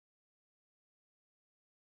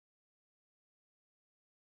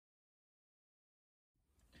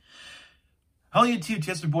Hello YouTube,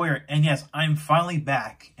 Chester Boyer, and yes, I'm finally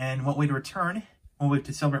back. And what way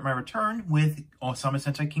to celebrate my return with Ohsama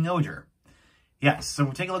Sentai King-ohger. Yes, so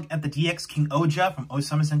we'll take a look at the DX King-Ohja from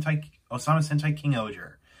Ohsama Sentai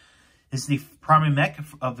King-ohger. This is the primary mech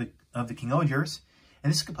of the King-ohgers,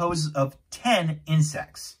 and this composes of 10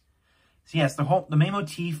 insects. So yes, the main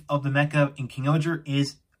motif of the mecha in King-ohger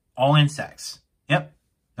is all insects. Yep,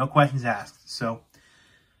 no questions asked. So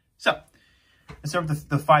let's start with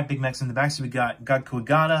the 5 big mechs in the back. So we got God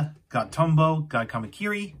Kuwagata, God Tombo, God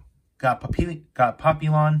Kamakiri, God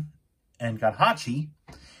Papillon, and God Hachi.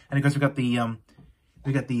 And of course we got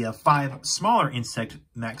the 5 smaller insect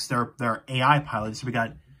mechs that are AI piloted. So we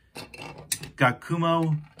got God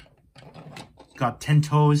Kumo, God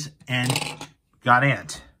Tentoes, and God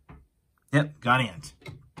Ant. Yep, God Ant.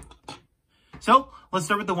 So let's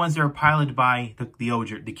start with the ones that are piloted by the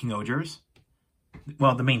King-ohgers.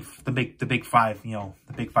 Well, the big 5,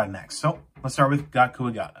 the big 5 mechs. So let's start with God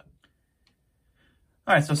Kuwagata.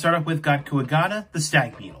 All right, so start off with God Kuwagata, the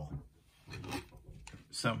stag beetle.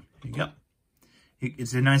 So here you go.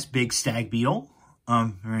 It's a nice big stag beetle.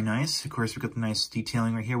 Very nice. Of course, we've got the nice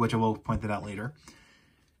detailing right here, which I will point that out later.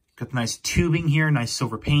 Got the nice tubing here, nice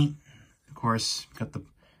silver paint. Of course, we got the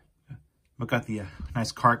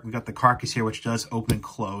nice we got the carcass here, which does open and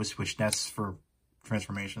close, which that's for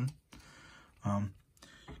transformation.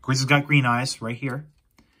 Of course, it's got green eyes right here.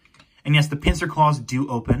 And yes, the pincer claws do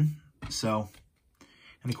open. So,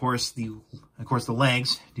 and of course the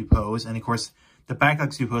legs do pose, and of course the back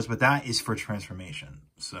legs do pose, but that is for transformation.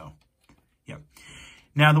 So, yeah.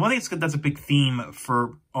 Now, the one thing that's a big theme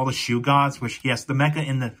for all the shoe gods, which yes, the mecha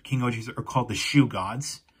in the King-ohgers are called the shoe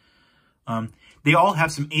gods. They all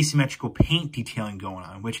have some asymmetrical paint detailing going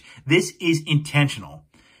on, which this is intentional.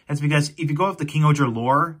 That's because if you go off the King-ohger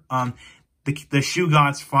lore, the shoe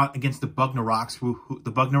gods fought against the Bugnaraks, who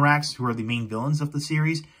are the main villains of the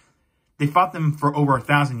series. They fought them for over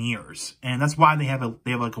 1,000 years, and that's why they have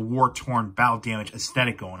like a war-torn, battle damage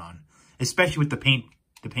aesthetic going on, especially with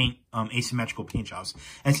the asymmetrical paint jobs.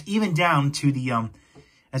 And it's even down to the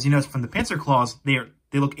as you notice from the pincer claws, they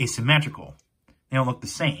look asymmetrical. They don't look the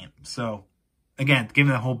same. So again,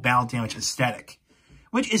 giving the whole battle damage aesthetic,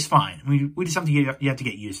 which is fine. I mean, we just something you have to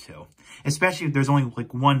get used to, especially if there's only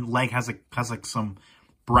like one leg has like some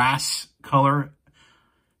brass color.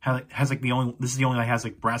 This is the only one that has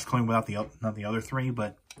like brass coloring without not the other 3,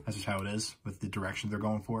 but that's just how it is with the direction they're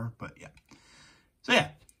going for. But yeah, so yeah,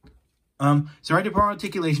 so right to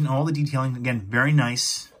articulation, all the detailing again, very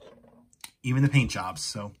nice, even the paint jobs.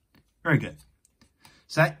 So very good.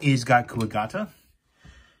 So that is God Kuwagata.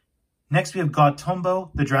 Next we have God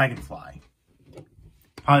Tombo, the dragonfly,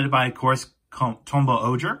 piloted by, of course, Tombo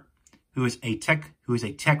Ohger, who is a tech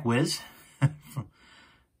whiz.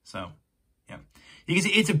 So, yeah, you can see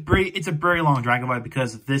it's a very long dragonfly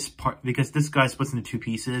because this guy splits into 2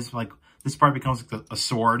 pieces. Like this part becomes like a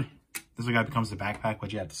sword. This guy becomes the backpack,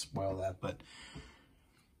 which you have to spoil that. But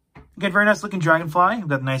again, very nice looking dragonfly. We've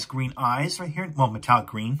got nice green eyes right here. Well, metallic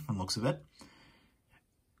green from the looks of it.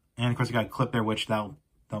 And of course, we got a clip there, which that'll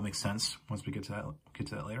make sense once we get to that. We'll get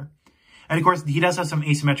to that later. And of course, he does have some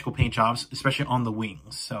asymmetrical paint jobs, especially on the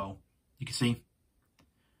wings. So you can see.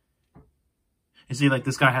 You see, like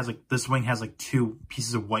this guy has this wing has like 2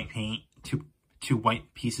 pieces of white paint, two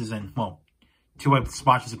white pieces, and well, 2 white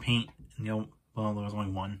splotches of paint. And well, there was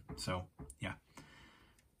only 1. So yeah.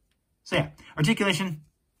 So yeah, articulation.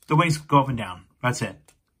 The wings go up and down. That's it.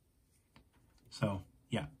 So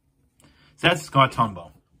yeah. So that's God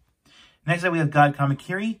Tombo. Next up, we have God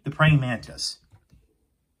Kamakiri, the praying mantis.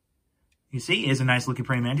 You see, it is a nice looking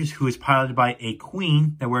praying mantis who is piloted by a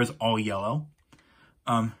queen that wears all yellow.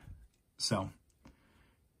 So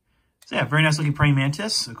yeah, very nice looking praying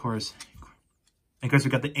mantis, of course. And of course,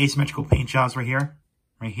 we've got the asymmetrical paint jobs right here,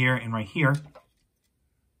 and right here.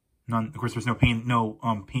 Of course, there's no paint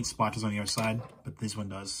splotches on the other side, but this one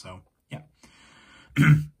does. So yeah.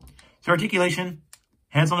 So articulation,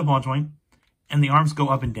 heads on the ball joint, and the arms go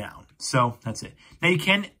up and down. So that's it. Now you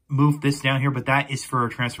can move this down here, but that is for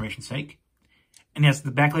transformation's sake. And yes, the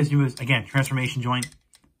back legs do is, again, transformation joint.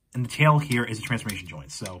 And the tail here is a transformation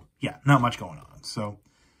joint. So yeah, not much going on. So,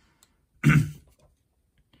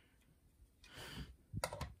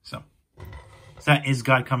 so that is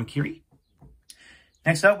God Kamakiri.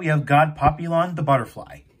 Next up, we have God Papillon, the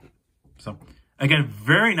butterfly. So again,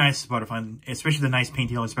 very nice butterfly, especially the nice paint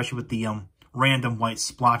detail, especially with the random white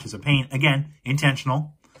splotches of paint. Again,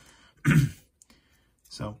 intentional.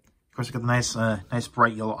 So, of course, we got the nice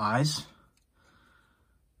bright yellow eyes.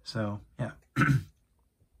 So, yeah.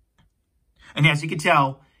 And as you can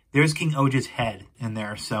tell, there's King-Ohja's head in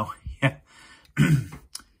there. So, yeah.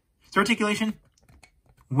 So articulation,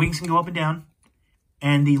 wings can go up and down,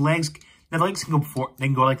 and the legs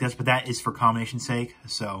can go like this, but that is for combination's sake.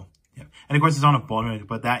 So yeah, and of course it's on a ball joint,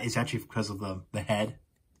 but that is actually because of the head,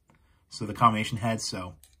 so the combination head.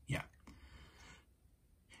 So yeah,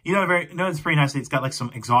 it's pretty nice. It's got like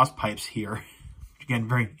some exhaust pipes here, again,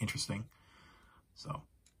 very interesting. So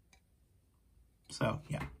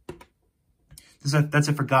yeah, that's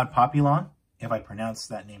it for God Populon, if I pronounced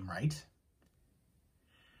that name right.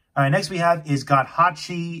 All right, next we have is God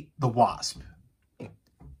Hachi the Wasp.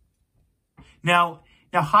 Now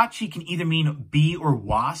Hachi can either mean bee or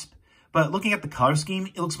wasp, but looking at the color scheme,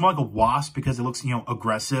 it looks more like a wasp because it looks,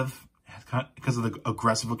 aggressive, because of the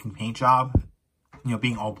aggressive looking paint job,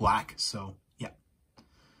 being all black. So yeah.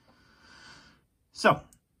 So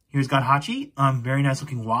here's God Hachi, very nice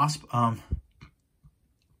looking wasp. So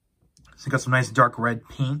you got some nice dark red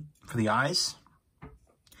paint for the eyes.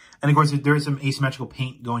 And of course, there is some asymmetrical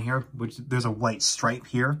paint going here, which there's a white stripe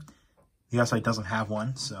here. The other side doesn't have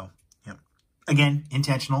one, so yeah. Again,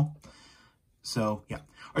 intentional. So yeah.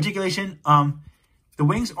 Articulation, the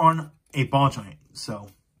wings are on a ball joint.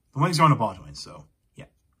 So yeah.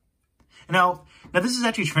 And now this is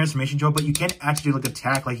actually a transformation joint, but you can actually do like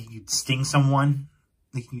attack, like you could sting someone.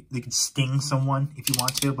 They could sting someone if you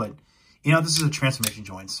want to, but this is a transformation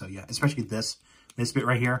joint, so yeah, especially this bit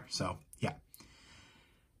right here. So yeah.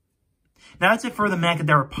 Now that's it for the mecha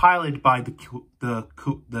that were piloted by the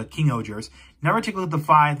King-Ohgers. Now we're taking a look at the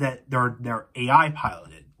 5 that they're AI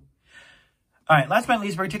piloted. All right, last but not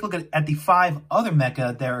least, we're going to take a look at the 5 other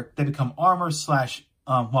mecha that become armor /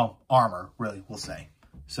 armor, really, we'll say.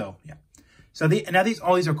 So yeah. So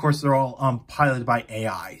all these of course they're all piloted by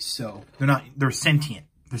AI. So they're sentient.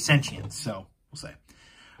 They're sentient. So we'll say.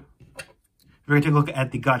 We're going to take a look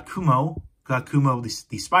at the God Kumo,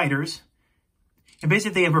 the spiders. And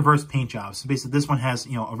basically, they have reverse paint jobs. So basically, this one has,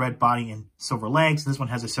 a red body and silver legs. And this one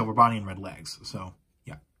has a silver body and red legs. So,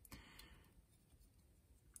 yeah.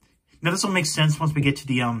 Now, this will make sense once we get to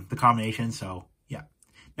the combination. So, yeah.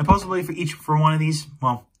 Now, possibly for one of these,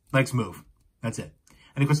 well, legs move. That's it.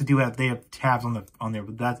 And of course, they have tabs on there,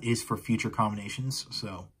 but that is for future combinations.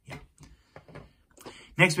 So, yeah.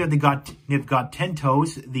 Next, we have they've got 10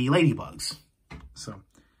 toes, the ladybugs. So,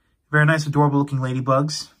 very nice, adorable looking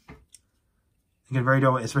ladybugs. Again, very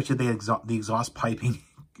adorable, especially the exhaust piping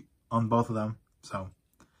on both of them. So,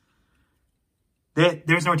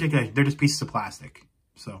 there's no articulation. They're just pieces of plastic.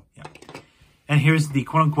 So, yeah. And here's the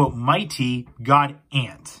quote-unquote mighty God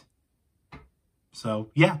Ant.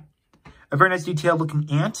 So, yeah. A very nice detailed looking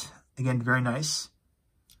ant. Again, very nice.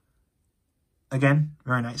 Again,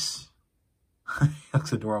 very nice.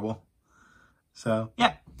 Looks adorable. So,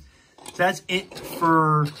 yeah. So that's it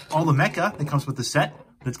for all the mecha that comes with the set.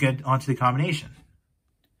 Let's get on to the combination.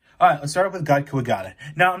 All right, let's start off with God Kuwagata.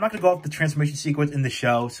 Now, I'm not going to go off the transformation sequence in the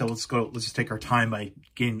show, so let's just take our time by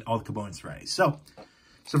getting all the components ready. So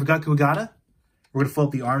for God Kuwagata, we're going to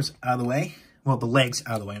fold the arms out of the way. Well, the legs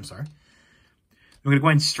out of the way, I'm sorry. We're going to go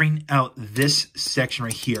ahead and straighten out this section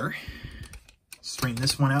right here. Straighten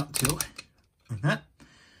this one out, too, like that.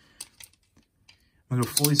 I'm going to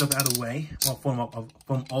fold these up out of the way. Well, fold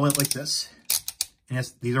them all out like this. And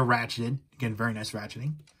yes, these are ratcheted. Again, very nice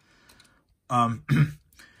ratcheting. I'm going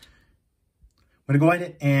to go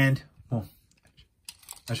ahead and, well,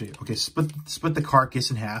 actually, okay, split the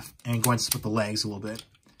carcass in half and go ahead and split the legs a little bit.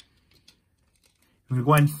 I'm going to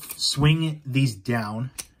go ahead and swing these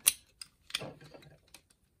down.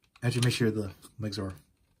 Actually, make sure the legs are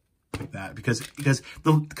like that because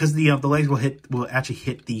the legs will actually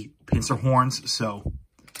hit the pincer horns. So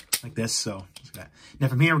like this. So like that. Now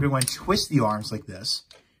from here, we're going to twist the arms like this,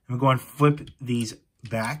 and we're going to flip these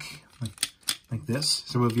back like this,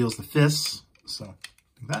 so it reveals the fists. So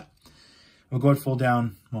like that. We'll go ahead and fold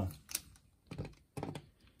down. Well,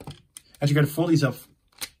 actually, you got to fold these up.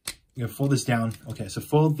 You got to fold this down. Okay, so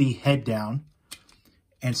fold the head down.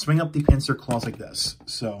 And swing up the pincer claws like this.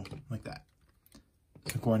 So, like that.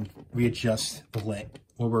 So go ahead and readjust the leg,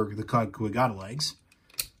 the God Kuwagata legs.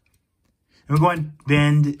 And we're going to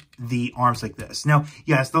bend the arms like this. Now,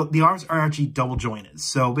 yes, the arms are actually double jointed.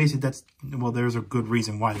 So basically there's a good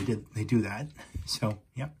reason why they do that. So,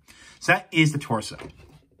 yeah. So that is the torso.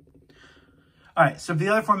 All right, so for the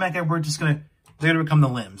other 4 mecha, they're going to become the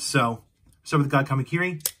limbs. So, start with God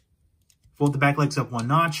Kamakiri. Fold the back legs up 1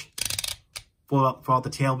 notch. Fold out the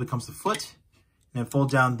tail becomes the foot. And then fold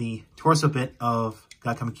down the torso bit of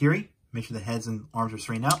God Kamakiri. Make sure the heads and arms are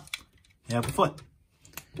straightened out. And have the foot.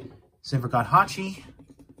 Same for God Hachi.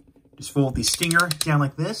 Just fold the stinger down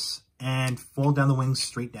like this. And fold down the wings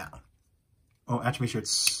straight down. Oh, actually make sure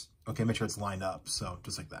it's lined up. So,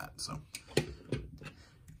 just like that. So,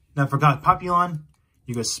 now for God Populon,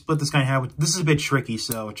 You go split this guy in half. This is a bit tricky,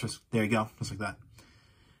 so it's just, there you go, just like that.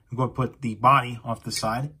 I'm going to put the body off the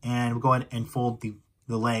side, and we'll go ahead and fold the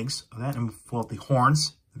legs of that, and we'll fold the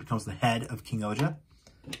horns. It becomes the head of King-Ohja.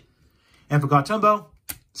 And for Gatumbo,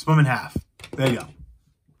 split him in half. There you go.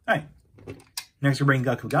 All right. Next, we're bringing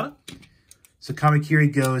Gakugata. So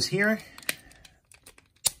Kamakiri goes here.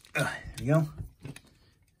 There we go.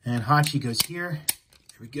 And Hachi goes here.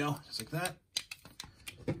 There we go, just like that.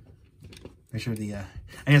 Make sure the, and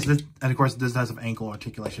yes, this, and of course this has some ankle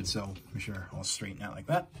articulation, so make sure I'll straighten out like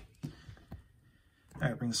that. All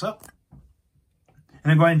right, bring this up. And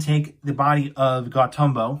then go ahead and take the body of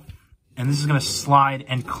Gatumbo, and this is going to slide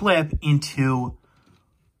and clip into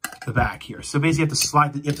the back here. So basically,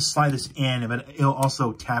 you have to slide this in, but it'll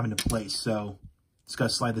also tab into place. So just got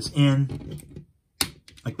to slide this in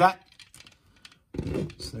like that.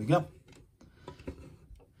 So there you go. And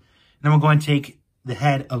then we'll go and take the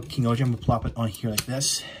head of King-Ohja and we'll plop it on here like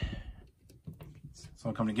this. It's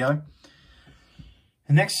all come together.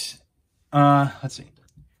 And next, let's see.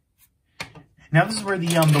 Now this is where the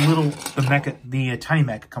tiny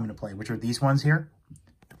mecha come into play, which are these ones here.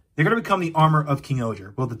 They're going to become the armor of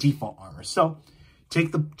King-Ohja, well, the default armor. So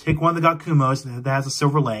take one of the Gakumos that has the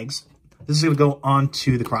silver legs. This is going to go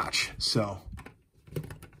onto the crotch. So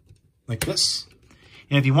like this.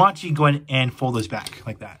 And if you want, you can go ahead and fold those back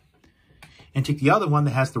like that. And take the other one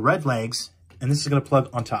that has the red legs, and this is going to plug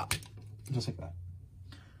on top, just like that.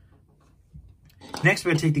 Next, we're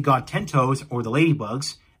going to take the God Ten Toes, or the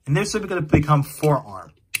ladybugs, and they're simply going to become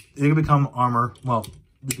forearm. They're going to become armor, well,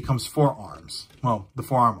 it becomes forearms. Well, the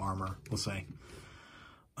forearm armor, we'll say.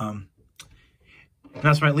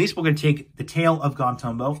 That's right, at least we're going to take the tail of God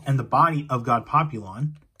Tumbo and the body of God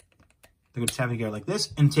Populon. They're going to tap together like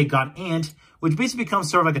this, and take God Ant, which basically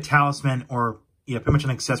becomes sort of like a talisman, or yeah, pretty much an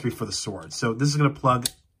accessory for the sword. So this is going to plug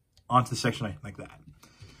onto the section like that.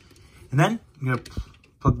 And then I'm going to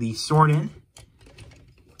plug the sword in.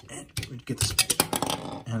 And get this.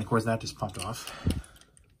 And of course that just popped off.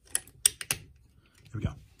 There we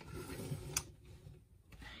go.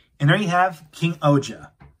 And there you have King-Ohja.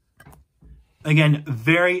 Again,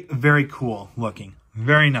 very, very cool looking.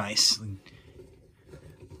 Very nice.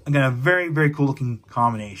 Again, a very, very cool looking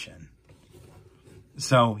combination.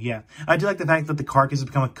 So, yeah. I do like the fact that the carcass has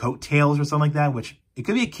become a coattails or something like that, which it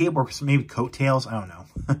could be a cape or maybe coattails. I don't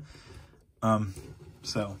know.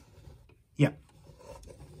 So, yeah.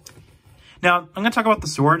 Now, I'm going to talk about the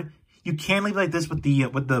sword. You can leave it like this with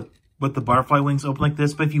the butterfly wings open like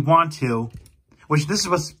this, but if you want to, which this is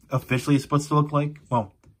what officially it's supposed to look like.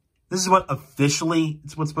 Well, this is what officially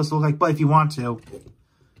it's what's supposed to look like, but if you want to,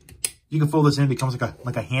 you can fold this in. It becomes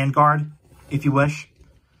like a hand guard, if you wish.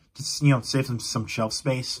 Just, you know, save some shelf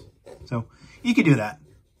space. So, you could do that.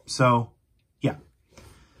 So, yeah.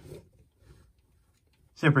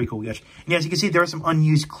 It's a pretty cool gadget. And as you can see, there are some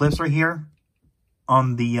unused clips right here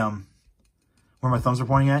on the, where my thumbs are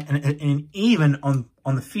pointing at. And even on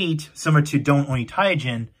the feet, similar to Don't Oni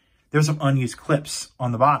Taijin, there's some unused clips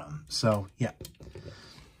on the bottom. So, yeah.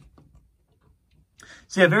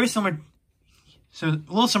 So, yeah, very similar. So, a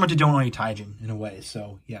little similar to Don't Oni Taijin in a way.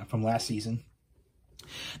 So, yeah, from last season.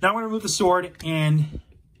 Now, I'm going to remove the sword and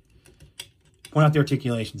point out the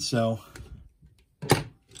articulation. So,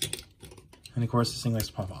 and of course, this thing likes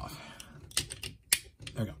to pop off.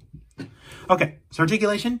 There we go. Okay, so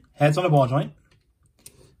articulation, head's on a ball joint.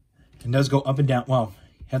 It does go up and down. Well,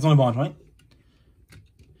 head's on a ball joint.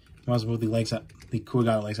 Might as well move the legs up, the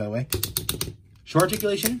Kuwagata legs out of the way. Short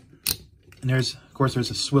articulation. And there's, of course,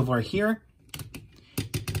 there's a swivel right here.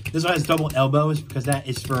 This one has double elbows because that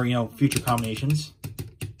is for, you know, future combinations.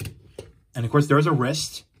 And of course, there's a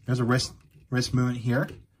wrist. There's a wrist movement here.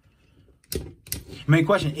 My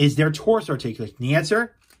question, is there torso articulation? The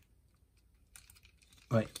answer?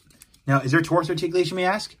 Wait. Now, is there torso articulation, may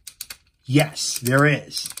I ask? Yes, there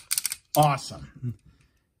is. Awesome.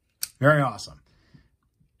 Very awesome.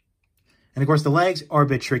 And of course, the legs are a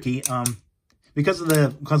bit tricky. Because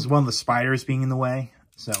of one of the spiders being in the way.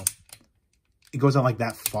 So, it goes out like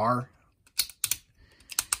that far.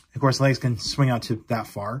 Of course, legs can swing out to that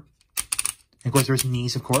far. And of course, there's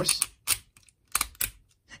knees, of course.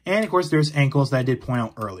 And of course, there's ankles that I did point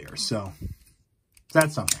out earlier. So,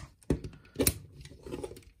 that's something.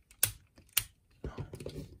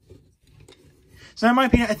 So, in my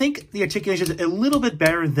opinion, I think the articulation is a little bit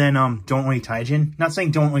better than Don't Oni Taijin. Not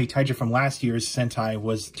saying Don't Oni Taijin from last year's Sentai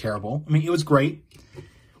was terrible. I mean, it was great.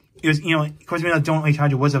 It was, you know, of course, Don't Oni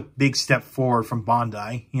Taijin was a big step forward from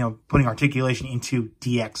Bandai. You know, putting articulation into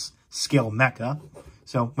DX scale mecha.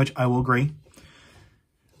 So, which I will agree.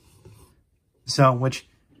 So, which...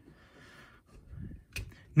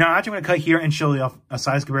 Now, I'm actually going to cut here and show you a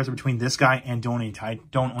size comparison between this guy and Don't Oni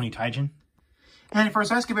Taijin. And for a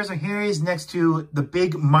size comparison, here he's next to the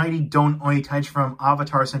big, mighty Don't Oni Taijin from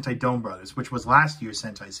Avatar Sentai Dome Brothers, which was last year's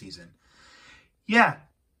Sentai season. Yeah,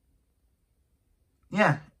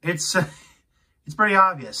 it's pretty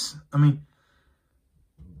obvious. I mean,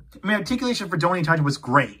 articulation for Don't Oni Taijin was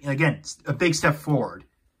great. And again, it's a big step forward.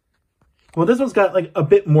 Well, this one's got like a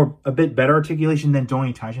bit better articulation than Don't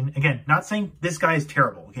Oni Taijin. Again, not saying this guy is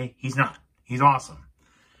terrible, okay? He's not. He's awesome.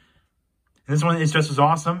 And this one is just as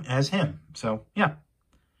awesome as him. So, yeah.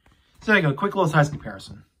 So there you go. Quick little size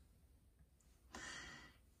comparison.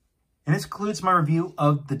 And this concludes my review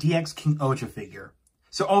of the DX King-Ohja figure.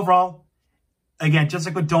 So overall, again, just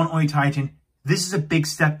like with Don't Oni Taijin, this is a big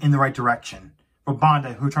step in the right direction for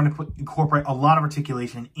Bandai, who are trying to incorporate a lot of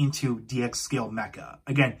articulation into DX scale mecha.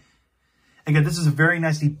 Again, this is a very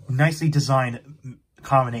nicely designed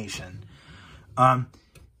combination. Of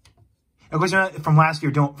course, from last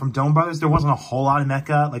year, from Dome Brothers, there wasn't a whole lot of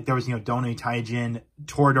mecha. Like there was, Don't Oni Taijin,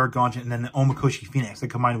 Toradora Gonjin, and then the Omakoshi Phoenix. They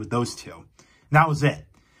combined with those two. And that was it.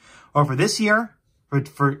 Or for this year,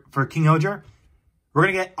 for King-Ohja, we're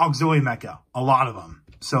gonna get auxiliary mecha, a lot of them.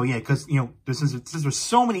 So yeah, because there's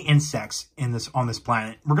so many insects on this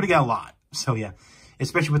planet, we're gonna get a lot. So yeah,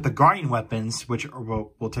 especially with the Guardian weapons, which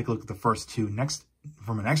we'll take a look at the first two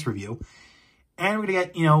from our next review, and we're gonna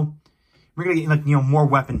get more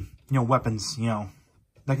weapons,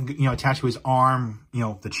 that can attach to his arm,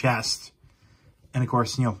 the chest, and of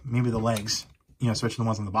course maybe the legs, especially the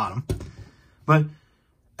ones on the bottom, but.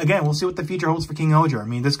 Again, we'll see what the future holds for King-Ohja. I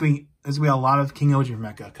mean, there's going to be a lot of King-Ohja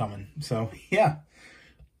mecha coming. So, yeah.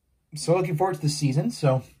 So, looking forward to this season.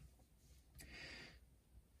 So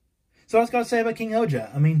I was going to say about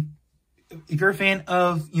King-Ohja. I mean, if you're a fan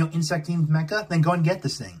of, insect-themed mecha, then go and get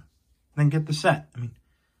this thing. Then get the set. I mean,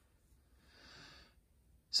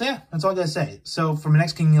 so yeah, that's all I got to say. So, for my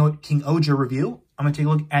next King-Ohja review, I'm going to take a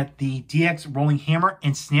look at the DX Rolling Hammer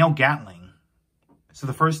and Snail Gatling. So,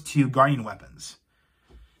 the first two Guardian weapons.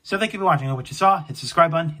 So thank you for watching. I hope what you saw. Hit the subscribe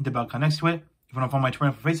button, hit the bell icon next to it. If you want to follow my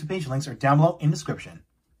Twitter and Facebook page, links are down below in the description.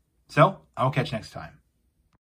 So, I will catch you next time.